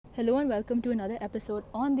Hello and welcome to another episode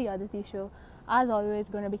on the Aditi show. As always,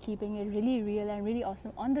 going to be keeping it really real and really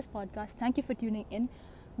awesome on this podcast. Thank you for tuning in.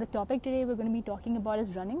 The topic today we're going to be talking about is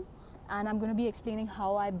running, and I'm going to be explaining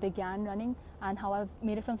how I began running and how I've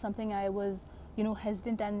made it from something I was,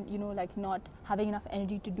 hesitant and like not having enough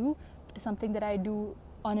energy to do to something that I do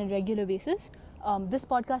on a regular basis. This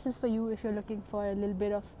podcast is for you if you're looking for a little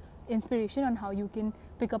bit of inspiration on how you can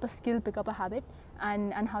pick up a skill, pick up a habit,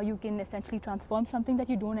 and how you can essentially transform something that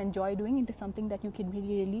you don't enjoy doing into something that you can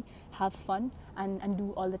really have fun and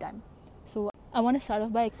do all the time. So I want to start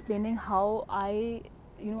off by explaining how I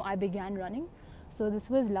began running. So this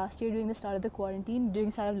was last year during the start of the quarantine, during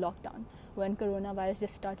the start of lockdown, when coronavirus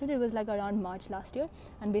just started. It was like around March last year,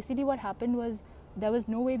 and basically what happened was there was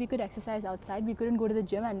no way we could exercise outside. We couldn't go to the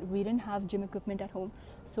gym, and we didn't have gym equipment at home,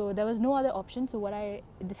 so there was no other option. So what I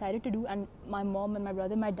decided to do, and my mom and my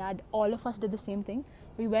brother, my dad, all of us did the same thing.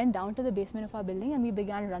 We went down to the basement of our building and we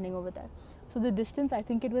began running over there. So the distance, I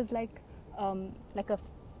think it was like a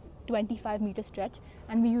 25-meter stretch,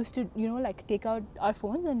 and we used to take out our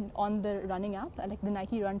phones and on the running app, like the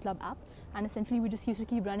Nike Run Club app, and essentially we just used to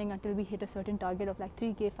keep running until we hit a certain target of like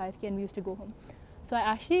 3k, 5k, and we used to go home. So I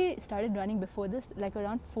actually started running before this, like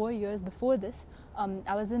around 4 years before this.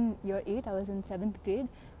 I was in year 8, I was in 7th grade,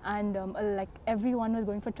 and like everyone was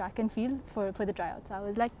going for track and field for the tryouts. So I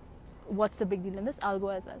was like, what's the big deal in this? I'll go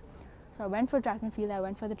as well. So I went for track and field, I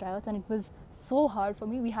went for the tryouts, and it was so hard for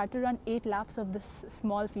me. We had to run 8 laps of this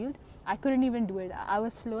small field. I couldn't even do it. I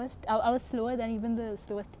was slower than even the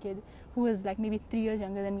slowest kid, who was like maybe 3 years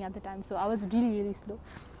younger than me at the time. So I was really slow.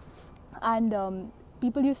 And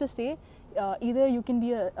people used to say, either you can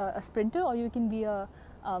be a sprinter or you can be a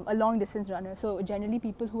long distance runner. So generally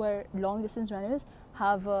people who are long distance runners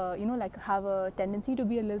have have a tendency to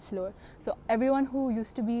be a little slower. So everyone who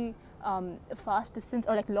used to be fast distance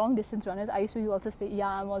or like long distance runners, I used to also say, yeah,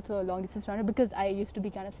 I'm also a long distance runner, because I used to be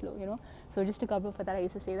kind of slow. So just to cover for that, I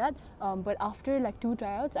used to say that. But after like 2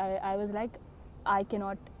 tryouts, I was like,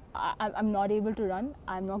 I'm not able to run.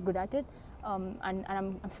 I'm not good at it. And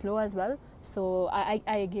I'm slow as well, so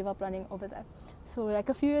I gave up running over there. So like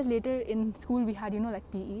a few years later in school, we had like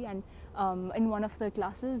PE, and in one of the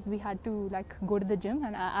classes we had to like go to the gym,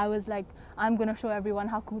 and I was like, I'm gonna show everyone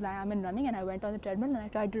how cool I am in running, and I went on the treadmill and I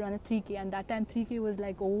tried to run a 3k, and that time 3k was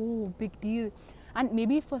like, oh, big deal. And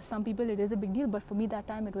maybe for some people it is a big deal, but for me that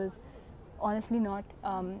time it was honestly not.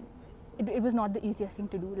 It was not the easiest thing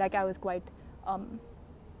to do. Like I was quite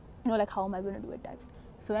like, how am I going to do it types.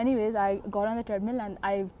 So anyways, I got on the treadmill and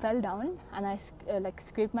I fell down, and I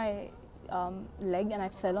scraped my leg, and I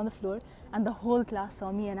fell on the floor, and the whole class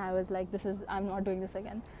saw me, and I was like, I'm not doing this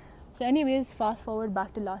again. So anyways, fast forward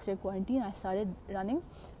back to last year quarantine, I started running,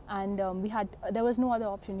 and there was no other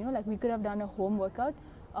option. Like we could have done a home workout,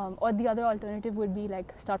 or the other alternative would be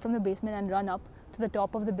like start from the basement and run up to the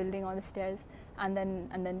top of the building on the stairs, and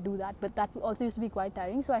then do that. But that also used to be quite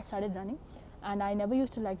tiring, so I started running. And I never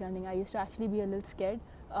used to like running. I used to actually be a little scared.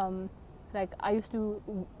 Like I used to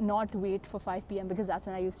not wait for 5 p.m. because that's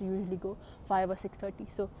when I used to usually go, 5 or 6:30.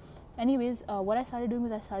 So anyways, what I started doing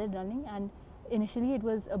was I started running, and initially it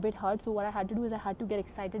was a bit hard. So what I had to do is I had to get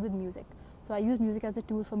excited with music. So I used music as a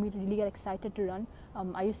tool for me to really get excited to run.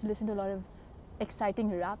 I used to listen to a lot of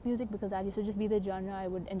exciting rap music, because that used to just be the genre I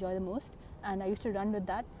would enjoy the most, and I used to run with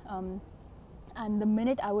that. And the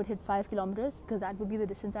minute I would hit 5 kilometers, because that would be the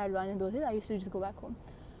distance I'd run in those days, I used to just go back home.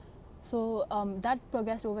 So that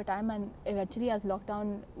progressed over time, and eventually as the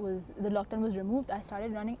lockdown was removed, I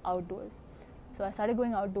started running outdoors. So I started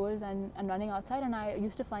going outdoors and running outside, and I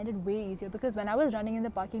used to find it way easier, because when I was running in the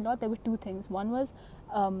parking lot, there were 2 things. One was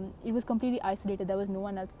it was completely isolated. There was no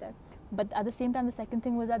one else there. But at the same time, the second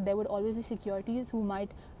thing was that there would always be securities who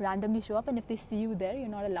might randomly show up, and if they see you there,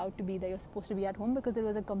 you're not allowed to be there. You're supposed to be at home, because it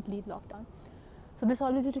was a complete lockdown. So this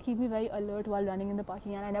always used to keep me very alert while running in the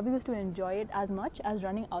parking, and I never used to enjoy it as much as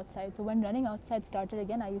running outside. So when running outside started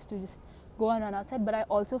again, I used to just go and run outside, but I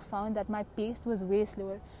also found that my pace was way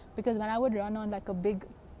slower, because when I would run on like a big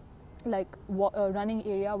running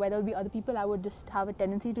area where there would be other people, I would just have a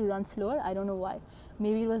tendency to run slower. I don't know why.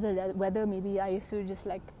 Maybe it was the weather, maybe I used to just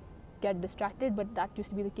like get distracted, but that used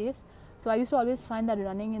to be the case. So I used to always find that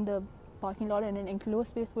running in the parking lot in an enclosed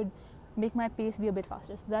space would make my pace be a bit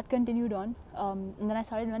faster. So that continued on, and then I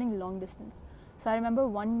started running long distance. So I remember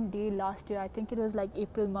one day last year, I think it was like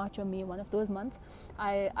April, March or May, one of those months,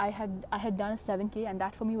 I had done a 7k, and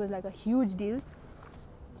that for me was like a huge deal.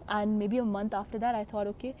 And maybe a month after that, I thought,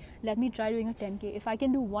 okay, let me try doing a 10k. If I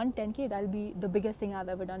can do one 10k, that'll be the biggest thing I've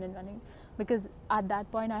ever done in running, because at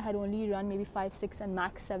that point I had only run maybe 5, 6 and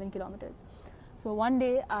max 7 kilometers. So one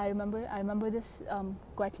day I remember this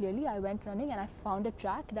quite clearly. I went running and I found a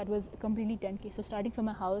track that was completely 10k. So starting from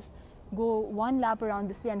my house, go one lap around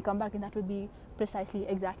this way and come back, and that would be precisely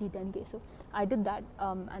exactly 10k. So I did that,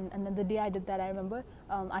 and then the day I did that, I remember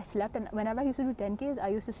I slept, and whenever I used to do 10ks, I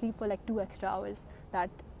used to sleep for like 2 extra hours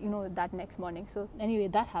that next morning. So anyway,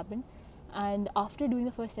 that happened. And after doing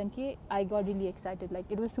the first 10k, I got really excited. Like,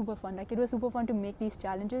 it was super fun. Like, it was super fun to make these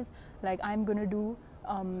challenges. Like, I'm gonna do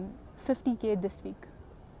 50k this week,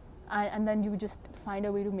 and then you just find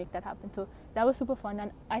a way to make that happen. So that was super fun.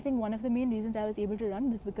 And I think one of the main reasons I was able to run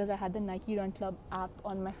was because I had the Nike Run Club app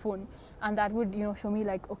on my phone, and that would show me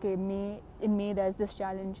like, okay, in May there's this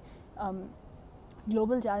challenge,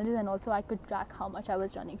 global challenges, and also I could track how much I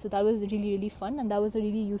was running. So that was really, really fun, and that was a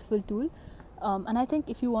really useful tool. And I think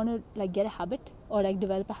if you want to like get a habit or like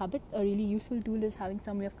develop a habit, a really useful tool is having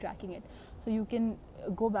some way of tracking it. So you can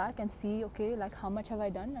go back and see, okay, like how much have I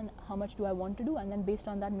done and how much do I want to do, and then based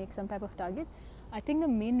on that make some type of target. I think the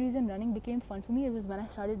main reason running became fun for me, it was when I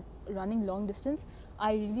started running long distance.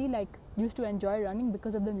 I really like used to enjoy running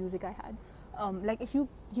because of the music I had. Like, if you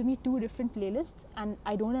give me 2 different playlists and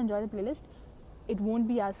I don't enjoy the playlist, it won't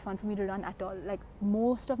be as fun for me to run at all. Like,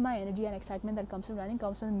 most of my energy and excitement that comes from running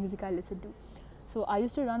comes from the music I listen to. So I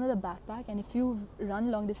used to run with a backpack, and if you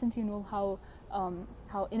run long distance, you know how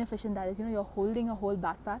inefficient that is. You're holding a whole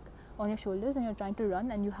backpack on your shoulders and you're trying to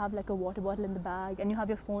run, and you have like a water bottle in the bag, and you have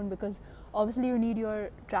your phone, because obviously you need your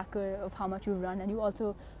tracker of how much you've run, and you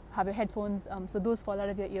also have your headphones, so those fall out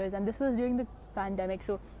of your ears. And this was during the pandemic,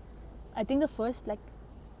 so I think the first like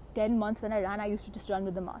 10 months when I ran, I used to just run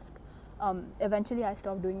with the mask. Eventually I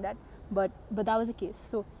stopped doing that, but that was the case.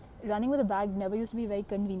 So running with a bag never used to be very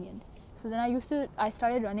convenient. So then I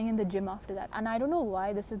started running in the gym after that, and I don't know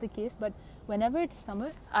why this is the case, but whenever it's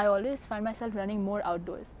summer, I always find myself running more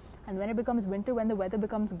outdoors. And when it becomes winter, when the weather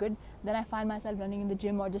becomes good, then I find myself running in the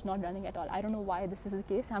gym or just not running at all. I don't know why this is the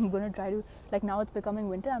case. I'm going to try to, like, now it's becoming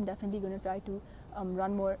winter, I'm definitely going to try to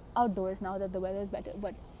run more outdoors now that the weather is better.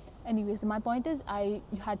 But anyways, my point is, I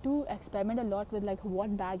had to experiment a lot with like,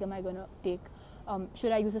 what bag am I going to take?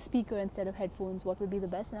 Should I use a speaker instead of headphones? What would be the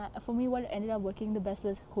best? And for me, what ended up working the best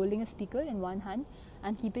was holding a speaker in one hand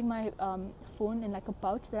and keeping my phone in like a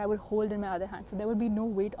pouch that I would hold in my other hand, so there would be no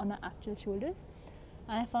weight on my actual shoulders.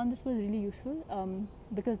 And I found this was really useful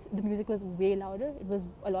because the music was way louder, it was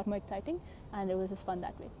a lot more exciting, and it was just fun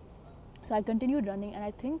that way. So I continued running, and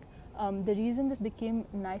I think the reason this became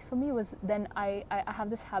nice for me was then I have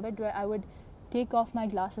this habit where I would take off my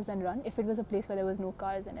glasses and run if it was a place where there was no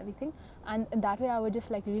cars and everything, and that way I would just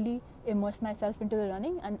like really immerse myself into the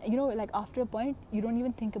running. And like after a point, you don't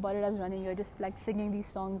even think about it as running, you're just like singing these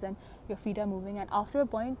songs and your feet are moving, and after a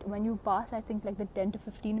point, when you pass, I think like the 10 to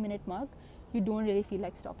 15 minute mark, you don't really feel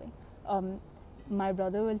like stopping. My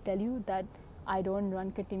brother will tell you that I don't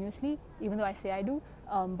run continuously, even though I say I do,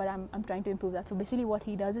 but I'm trying to improve that. So basically what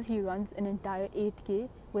he does is he runs an entire 8k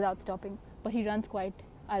without stopping, but he runs quite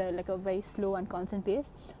at a very slow and constant pace.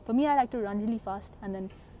 For me, I like to run really fast and then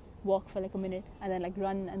walk for like a minute and then like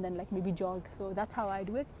run and then like maybe jog. So that's how I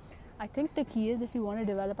do it. I think the key is, if you want to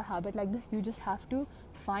develop a habit like this, you just have to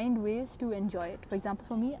find ways to enjoy it. For example,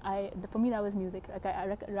 for me that was music. Like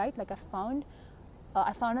I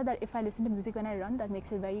found out that if I listen to music when I run, that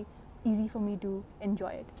makes it very easy for me to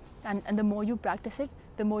enjoy it. And the more you practice it,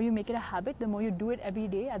 the more you make it a habit, the more you do it every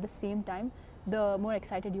day at the same time, the more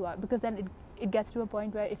excited you are, because then it gets to a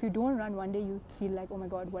point where if you don't run one day, you feel like, oh my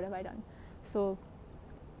god, what have I done? So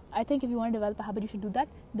I think if you want to develop a habit, you should do that.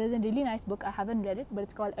 There's a really nice book, I haven't read it, but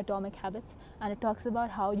it's called Atomic Habits, and it talks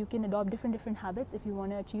about how you can adopt different habits if you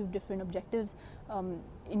want to achieve different objectives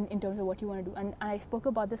in terms of what you want to do. And I spoke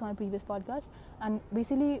about this on a previous podcast, and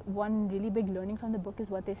basically one really big learning from the book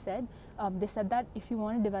is what they said. They said that if you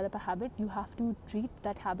want to develop a habit, you have to treat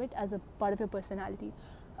that habit as a part of your personality.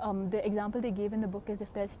 The example they gave in the book is,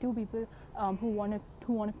 if there's 2 people who want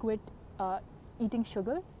to quit eating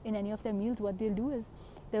sugar in any of their meals, what they'll do is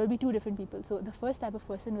there will be 2 different people. So the first type of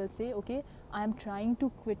person will say, okay, I'm trying to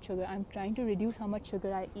quit sugar, I'm trying to reduce how much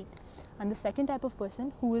sugar I eat. And the second type of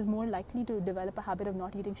person, who is more likely to develop a habit of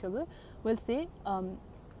not eating sugar, will say,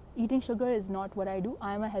 eating sugar is not what I do,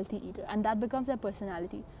 I am a healthy eater. And that becomes their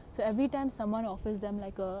personality. So every time someone offers them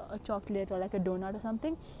like a chocolate or like a donut or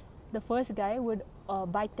something, the first guy would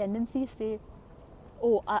by tendency say,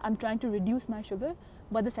 oh, I'm trying to reduce my sugar,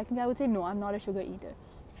 but the second guy would say, no, I'm not a sugar eater.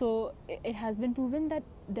 So it has been proven that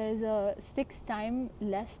there's a 6 times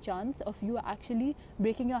less chance of you actually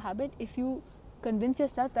breaking your habit if you convince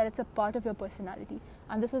yourself that it's a part of your personality.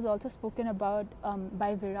 And this was also spoken about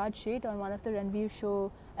by Viraj Sheth on one of the Ranveer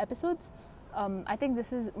show episodes. I think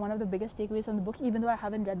this is one of the biggest takeaways from the book. Even though I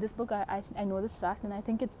haven't read this book, I know this fact, and I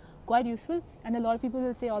think it's quite useful. And a lot of people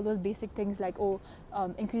will say all those basic things like,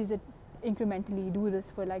 increase it incrementally, do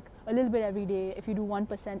this for like a little bit every day. If you do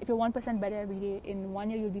 1%, if you're 1% better every day, in 1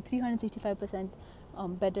 year you'll be 365%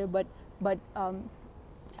 better. But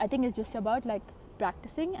I think it's just about like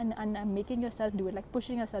practicing and making yourself do it, like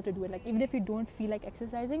pushing yourself to do it. Like even if you don't feel like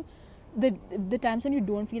exercising, the times when you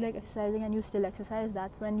don't feel like exercising and you still exercise,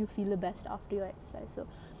 that's when you feel the best after your exercise. So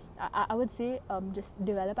I would say just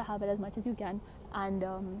develop a habit as much as you can and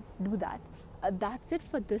do that. That's it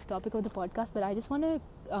for this topic of the podcast, but I just want to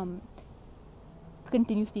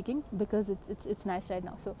continue speaking because it's nice right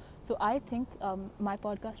now. So I think my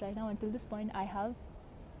podcast right now, until this point, I have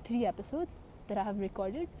 3 episodes that I have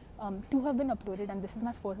recorded. 2 have been uploaded, and this is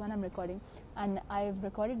my 4th one I'm recording. And I've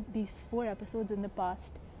recorded these 4 episodes in the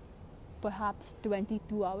past perhaps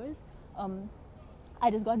 22 hours.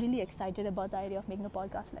 I just got really excited about the idea of making a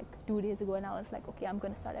podcast like 2 days ago, and I was like, okay, I'm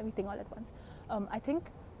going to start everything all at once.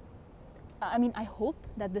 I hope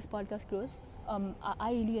that this podcast grows.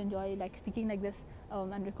 I really enjoy like speaking like this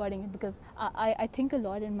and recording it because I think a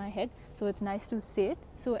lot in my head, so it's nice to say it.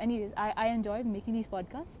 So anyways, I enjoyed making these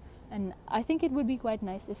podcasts, and I think it would be quite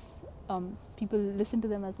nice if people listen to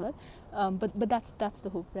them as well. But that's the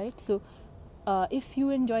hope, right? So if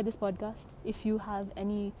you enjoy this podcast, if you have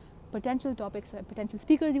any potential topics or potential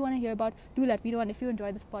speakers you want to hear about, do let me know. And if you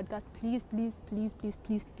enjoy this podcast, please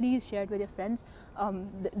share it with your friends.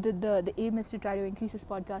 The aim is to try to increase this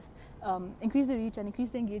podcast, increase the reach and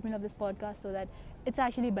increase the engagement of this podcast so that it's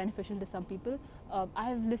actually beneficial to some people. I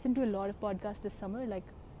have listened to a lot of podcasts this summer, like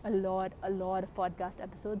a lot of podcast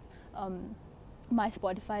episodes. My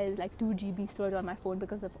Spotify is like 2 GB stored on my phone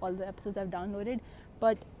because of all the episodes I've downloaded.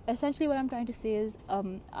 But essentially what I'm trying to say is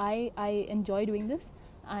I enjoy doing this,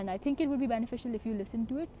 and I think it would be beneficial if you listen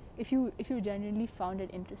to it, if you genuinely found it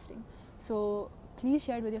interesting. So please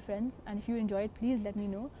share it with your friends, and if you enjoy it, please let me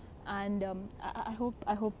know. And I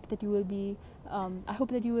hope that you will be I hope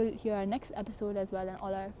that you will hear our next episode as well, and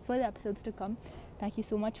all our further episodes to come. Thank you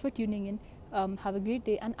so much for tuning in. Have a great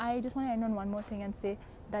day. And I just want to end on one more thing and say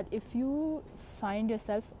that if you find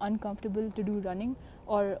yourself uncomfortable to do running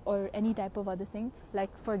or any type of other thing, like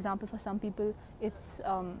for example for some people it's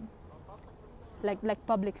like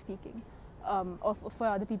public speaking, or for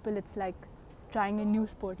other people it's like trying a new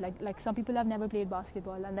sport, like some people have never played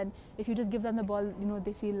basketball, and then if you just give them the ball,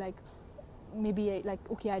 they feel like maybe like,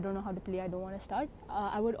 okay, I don't know how to play, I don't want to start.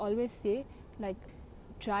 I would always say, like,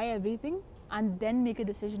 try everything and then make a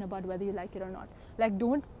decision about whether you like it or not. Like,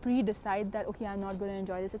 don't pre-decide that, okay, I'm not going to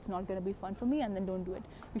enjoy this, it's not going to be fun for me, and then don't do it.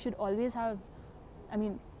 You should always have,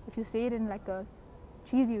 if you say it in like a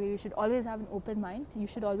cheesy way, you should always have an open mind. You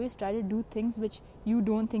should always try to do things which you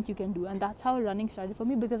don't think you can do. And that's how running started for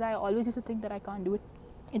me, because I always used to think that I can't do it,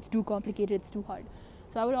 it's too complicated, it's too hard.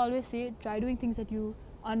 So I would always say, try doing things that you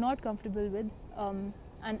are not comfortable with,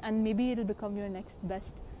 and maybe it'll become your next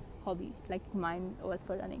best hobby, like mine was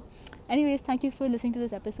for running. Anyways, thank you for listening to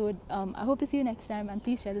this episode. I hope to see you next time, and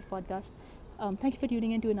please share this podcast. Thank you for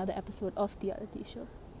tuning in to another episode of The Aditi Show.